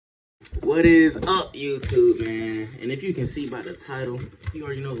What is up, YouTube, man? And if you can see by the title, you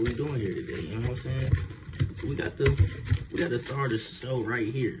already know what we're doing here today. You know what I'm saying? We got the star of the show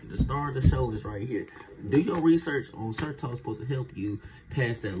right here. The star of the show is right here. Do your research on Serto. Supposed to help you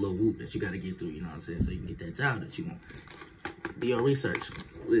pass that little whoop that you got to get through. You know what I'm saying? So you can get that job that you want. Do your research.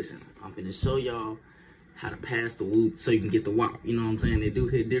 Listen, I'm finna show y'all how to pass the whoop so you can get the whop. You know what I'm saying? They do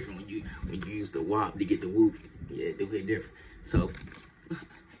hit different when you use the whop to get the whoop. Yeah, it do hit different. So,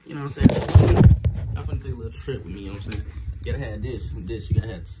 you know what I'm saying? I'm finna take a little trip with me, you know what I'm saying? You gotta have this and this. You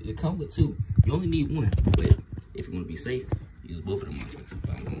gotta have it come with two. You only need one, but if you wanna be safe, use both of them.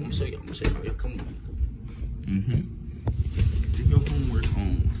 I'm gonna show y'all. Y'all come with me. Do your homework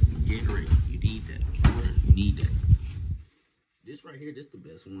on Gatorade. You need that. Water, you need that. This right here, this the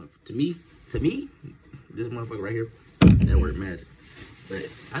best one. To me, this motherfucker right here, that work magic. But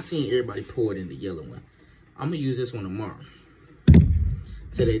I seen everybody pour it in the yellow one. I'm gonna use this one tomorrow.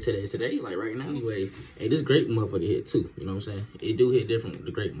 Today, like right now anyway. Hey, this grape motherfucker hit too, you know what I'm saying? It do hit different,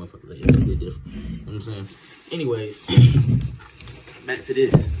 the grape motherfucker, it do hit different, you know what I'm saying? Anyways, back to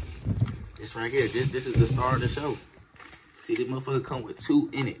this. This right here, this is the star of the show. See, this motherfucker come with two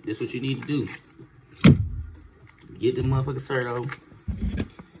in it. This what you need to do. Get the motherfucker Serto.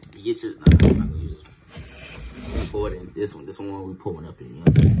 You get your, I'm not gonna use this one. Pour it in this one we pulling up in, you know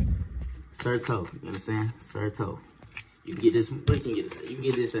what I'm saying? Serto, you understand? Serto. You can get this, where you can get this at? You can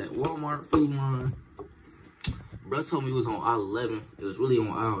get this at Walmart, Food Line. Bro told me it was on aisle 11. It was really on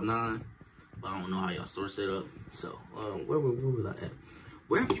aisle 9. But I don't know how y'all source it up. So, where was I at?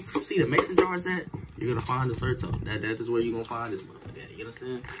 Wherever you see the mason jars at, you're gonna find the Serto. That is where you're gonna find this motherfucker at. You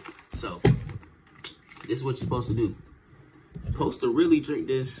understand? So, this is what you're supposed to do. You're supposed to really drink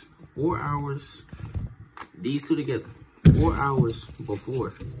this 4 hours, these two together, 4 hours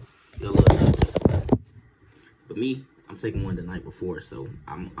before your little test. But me, I'm taking one the night before, so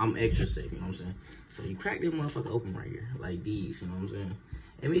I'm extra safe, you know what I'm saying? So you crack this motherfucker open right here, like these, you know what I'm saying?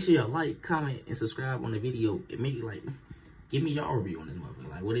 And make sure y'all like, comment, and subscribe on the video. And make it like, give me y'all review on this motherfucker.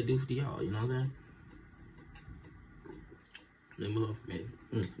 Like, what it do for y'all, you know what I'm saying?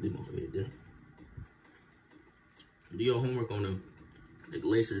 This motherfucker there. Do your homework on the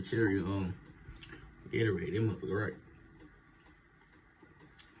Glacier Cherry Gatorade. That motherfucker right.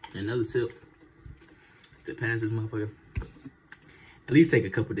 Another tip to pass this motherfucker. At least take a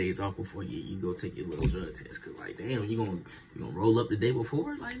couple days off before you go take your little drug test. Cause like, damn, you gonna roll up the day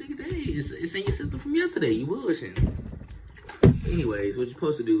before? Like, nigga, dang, it's in your system from yesterday. You bullshitting. Anyways, what you're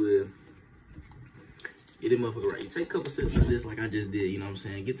supposed to do is get this motherfucker right. You take a couple sips of this like I just did, you know what I'm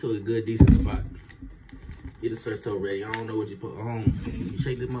saying? Get to a good, decent spot. Get the Serto ready. I don't know what you put on. You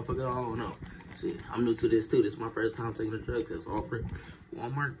shake this motherfucker, I don't know. See, I'm new to this too. This is my first time taking a drug test. Offer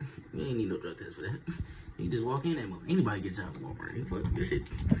Walmart, you ain't need no drug test for that. You just walk in that motherfucker. Anybody get a job at Walmart. You fuck this shit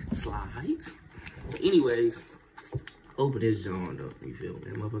slides. But anyways, open this John though. You feel me?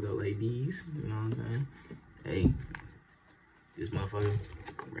 That motherfucker like these. You know what I'm saying? Hey, this motherfucker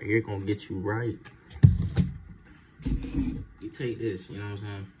right here gonna get you right. You take this, you know what I'm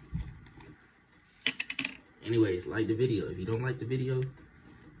saying? Anyways, like the video. If you don't like the video,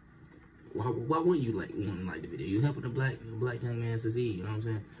 why wouldn't you like the video? You helping the black young man succeed, you know what I'm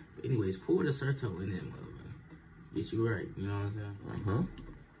saying? But anyways, pour the Serto in there, motherfucker. Get you right, you know what I'm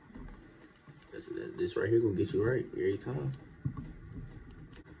saying? This right here gonna get you right every time.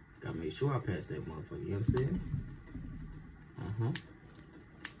 Gotta make sure I pass that motherfucker, you understand?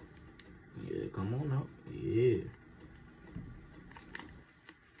 Yeah, come on up. Yeah.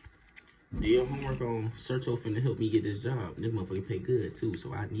 Do your homework on Serto finna help me get this job. This motherfucker pay good too,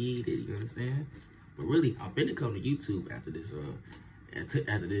 so I need it, you understand? But really, I'm finna come to YouTube after this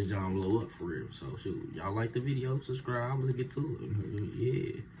after this job blow up for real. So shoot, y'all like the video, subscribe, let's get to it.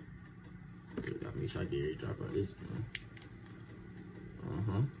 Yeah. Gotta make sure I get a drop out this.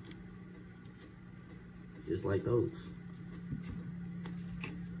 Just like those.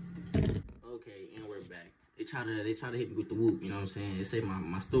 Okay, and we're back. They try to hit me with the whoop, you know what I'm saying? They say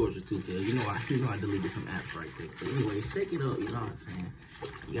my storage was too filled. You know I deleted some apps right quick. But anyway, shake it up, you know what I'm saying?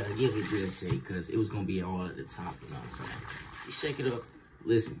 You gotta give it a good shake, cause it was gonna be all at the top, you know what I'm saying? You shake it up,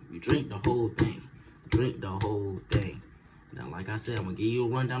 listen, you drink the whole thing. Drink the whole thing. Now, like I said, I'm gonna give you a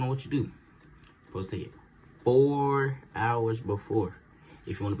rundown on what you do. You're supposed to take it 4 hours before.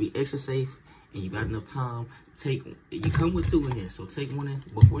 If you wanna be extra safe and you got enough time, take one. You come with two in here, so take one in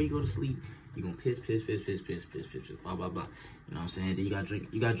before you go to sleep. You're gonna piss, blah, blah, blah. You know what I'm saying? Then you gotta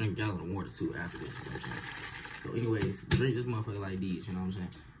drink a gallon of water too after this, you know what I'm saying? So anyways, drink this motherfucker like these, you know what I'm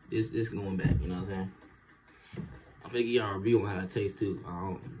saying? This going back, you know what I'm saying? I'm finna give y'all a review on how it tastes too.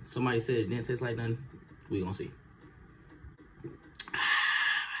 Somebody said it didn't taste like nothing. We gonna see.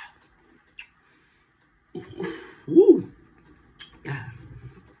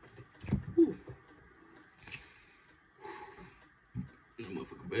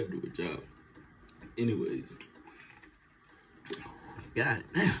 God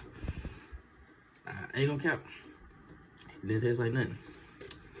damn. I ain't gonna cap. It didn't taste like nothing.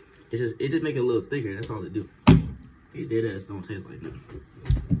 It just make it a little thicker. That's all it do. It dead ass don't taste like nothing.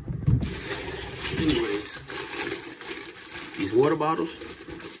 Anyways, these water bottles.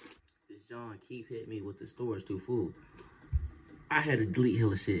 This John keep hitting me with the storage too full. I had to delete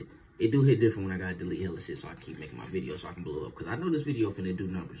hella shit. It do hit different when I gotta delete hella shit, so I keep making my videos so I can blow up. Cause I know this video finna do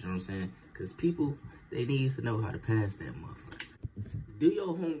numbers, you know what I'm saying? Cause people, they need to know how to pass that motherfucker. Do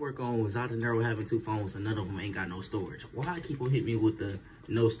your homework on Zatanero having 2 phones and none of them ain't got no storage. Why people hit me with the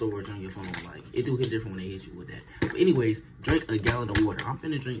no storage on your phone? Like, it do hit different when they hit you with that. But anyways, drink a gallon of water. I'm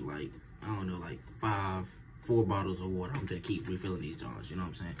finna drink like, I don't know, like 4 bottles of water. I'm gonna keep refilling these jars, you know what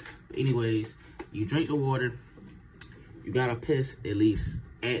I'm saying? But anyways, you drink the water, you gotta piss at least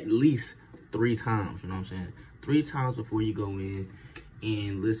 3 times, you know what I'm saying? 3 times before you go in.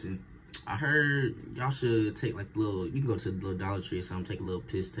 And listen, I heard y'all should take like you can go to the little Dollar Tree or something, take a little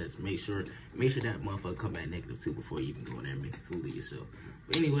piss test. Make sure that motherfucker come back negative too before you even go in there and make a fool of yourself.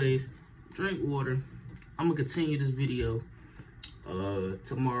 But anyways, drink water. I'm gonna continue this video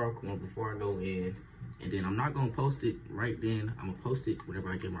tomorrow before I go in. And then I'm not gonna post it right then. I'm gonna post it whenever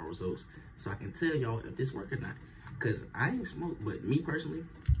I get my results, so I can tell y'all if this work or not. Cause I ain't smoked, but me personally,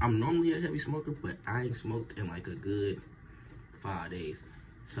 I'm normally a heavy smoker, but I ain't smoked in like a good 5 days.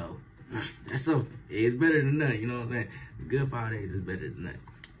 So that's something. It's better than nothing, you know what I'm saying? A good 5 days is better than nothing.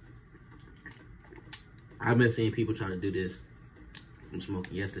 I've been seeing people try to do this from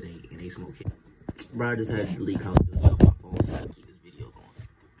smoking yesterday, and they smoke it. Bro, I just had to delete Call of Duty off my phone so I can keep this video going.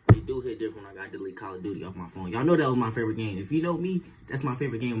 It do hit different when I got to delete Call of Duty off my phone. Y'all know that was my favorite game. If you know me, that's my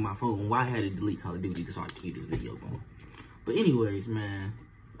favorite game on my phone. Why I had to delete Call of Duty so I can keep this video going. But anyways, man,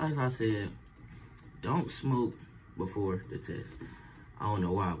 like I said, don't smoke before the test. I don't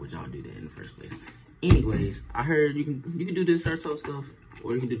know why would y'all do that in the first place. Anyways, I heard you can do this Certo stuff,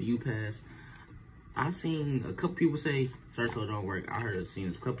 or you can do the UPass. I seen a couple people say Certo don't work. I heard seen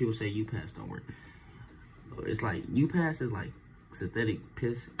a couple people say UPass don't work. It's like UPass is like synthetic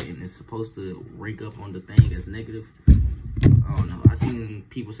piss, and it's supposed to rank up on the thing as negative. I don't know. I seen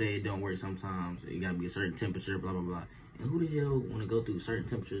people say it don't work sometimes. You gotta be a certain temperature, blah blah blah. And who the hell want to go through certain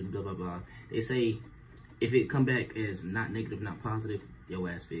temperatures, blah blah blah? They say if it come back as not negative, not positive, your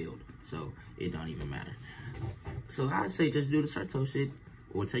ass failed. So it don't even matter. So I say just do the Certo shit,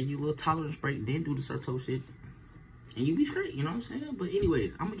 or take you a little tolerance break, then do the Certo shit, and you be straight. You know what I'm saying? But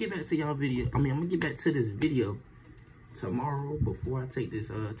anyways, I'm gonna get back to y'all video. I'm gonna get back to this video tomorrow before I take this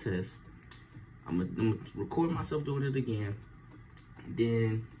test. I'm gonna record myself doing it again.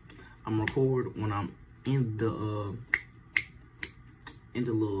 Then I'm gonna record when I'm in the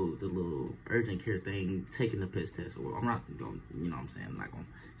little urgent care thing, taking the piss test. Or I'm not gonna, you know what I'm saying, I'm not gonna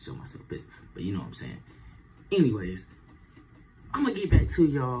show myself piss, but you know what I'm saying. Anyways, I'm gonna get back to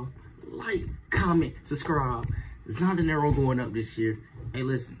y'all. Like, comment, subscribe. Zatanero going up this year. Hey,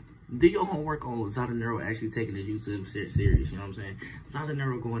 listen, do your homework on Zatanero actually taking this YouTube serious, you know what I'm saying?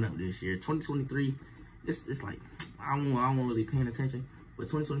 Zatanero going up this year. 2023, it's like, I won't really paying attention, but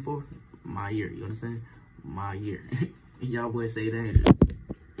 2024, my year, you understand? My year. Y'all boys say that.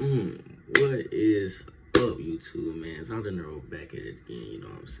 What is up, YouTube, man? Zatanero back at it again, you know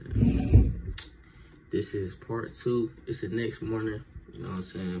what I'm saying? This is part 2. It's the next morning, you know what I'm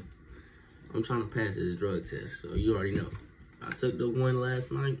saying? I'm trying to pass this drug test, so you already know. I took the one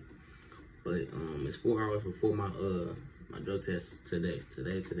last night, but it's 4 hours before my my drug test today.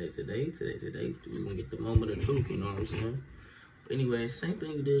 Today. We're gonna get the moment of truth, you know what I'm saying? But anyway, same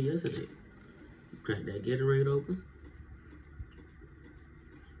thing we did yesterday. Crack that Gatorade open.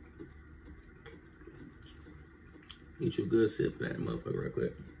 Get you a good sip of that motherfucker real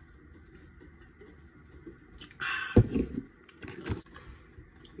quick.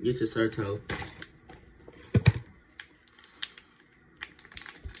 Get your Certo.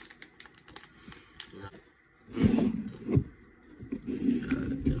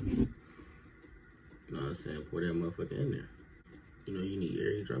 Pour that motherfucker in there. You know, you need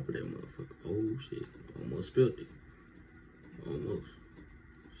every drop of that motherfucker. Oh shit. Almost spilled it. Almost.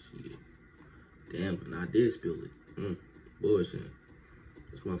 Shit. Damn, and I did spill it. Bullshit.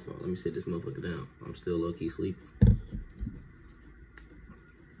 That's my fault. Let me sit this motherfucker down. I'm still low-key sleeping.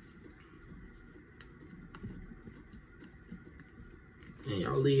 And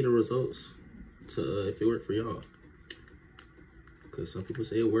y'all leave the results to if it worked for y'all. Cause some people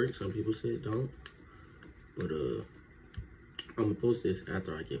say it works, some people say it don't. But I'm gonna post this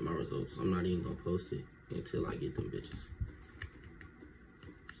after I get my results. I'm not even gonna post it until I get them bitches.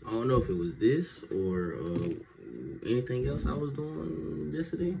 So I don't know if it was this or anything else I was doing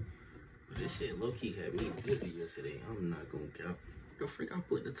yesterday. But this shit low-key had me busy yesterday. I'm not gonna count. the freak I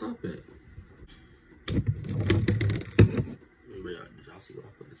put the top at? Did y'all see what I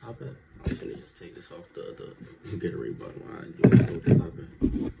put the top at? I'm gonna just take this off the Gatorade bottle. I do put the top at.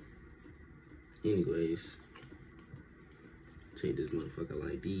 Anyways, take this motherfucker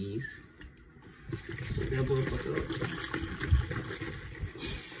like these. Set that motherfucker up.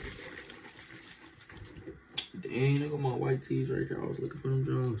 Dang, look at my white tees right here. I was looking for them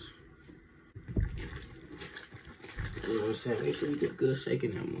Jones. You know what I'm saying? Make sure you get good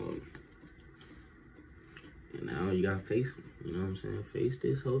shaking that mug. And now you gotta face them. You know what I'm saying? Face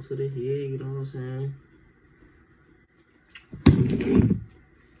this hoe to the head. You know what I'm saying?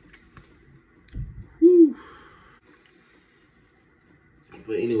 Woo.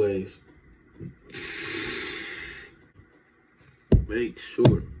 But anyways, make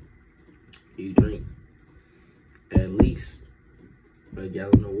sure you drink at least a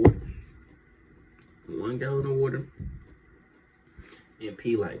gallon of water. 1 gallon of water. And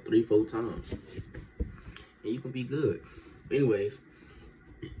pee like 3-4 times. And you can be good. Anyways.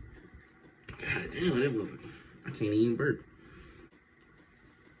 God damn, that motherfucker. I can't even burp.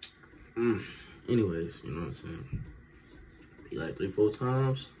 Anyways, you know what I'm saying? Pee like 3-4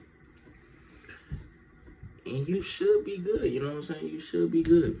 times. And you should be good. You know what I'm saying? You should be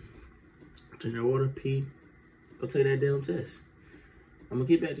good. Drink your water, pee. Go take that damn test. I'm gonna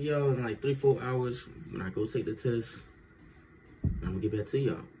get back to y'all in like 3-4 hours when I go take the test. I'm gonna get back to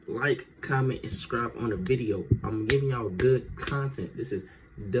y'all. Like, comment, and subscribe on the video. I'm giving y'all good content. This is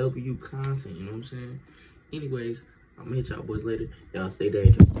W content, you know what I'm saying? Anyways, I'm gonna hit y'all boys later. Y'all stay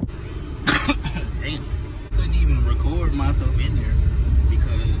dangerous. Damn. Couldn't even record myself in there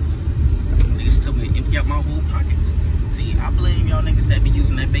because niggas told me to empty out my whole pockets. See, I blame y'all niggas that be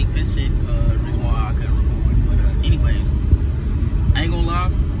using that fake piss shit. Reason why I couldn't record. But anyways, I ain't gonna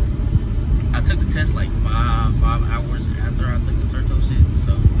lie. I took the test like 5 hours after I took the Certo shit.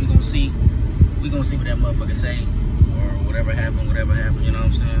 So we gonna see what that motherfucker say or whatever happened, you know what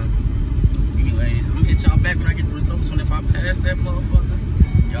I'm saying? Anyways, I'm gonna hit y'all back when I get the results. And if I pass that motherfucker,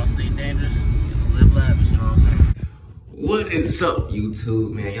 y'all stay dangerous, live lavish, you know what I'm saying? What is up,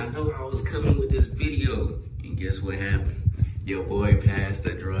 YouTube, man? Y'all know I was coming with this video, and guess what happened? Your boy passed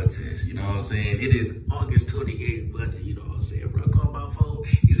the drug test, you know what I'm saying? It is August 28th, but you know what I'm saying, bro? Call my phone.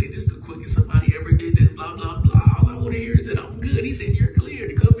 He said, this is the quickest somebody ever did this, blah, blah, blah. All I want to hear is that I'm good. He said, you're clear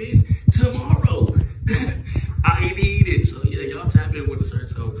to come in tomorrow. I need it. So, yeah, y'all tap in with the search,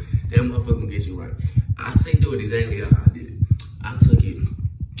 so that motherfucker can get you right. I say do it exactly how I did it. I took it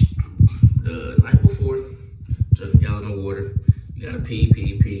the night before, drank a gallon of water. You gotta pee,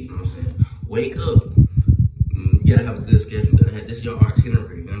 you know what I'm saying? Wake up. You gotta have a good schedule. You gotta have, this is your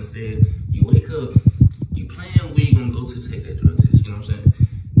itinerary, you understand? You wake up, you plan where you gonna go to take that drug test, you know what I'm saying?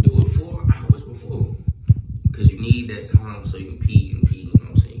 Do it 4 hours before, because you need that time so you can pee, you know what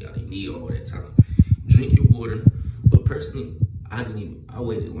I'm saying? You need all that time. Drink your water, but personally, I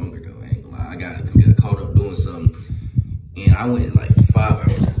waited longer though, I ain't gonna lie. I got caught up doing something, and I went like 5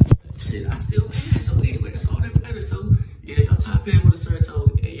 hours. Shit, I still passed, so anyway, that's all that matters. So, yeah, y'all top in with a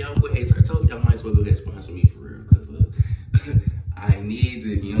Certo. Hey, y'all, hey, Certo, y'all might as well go ahead and sponsor me for real, because I need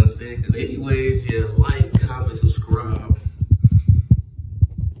it, you understand? Because anyways, yeah, like,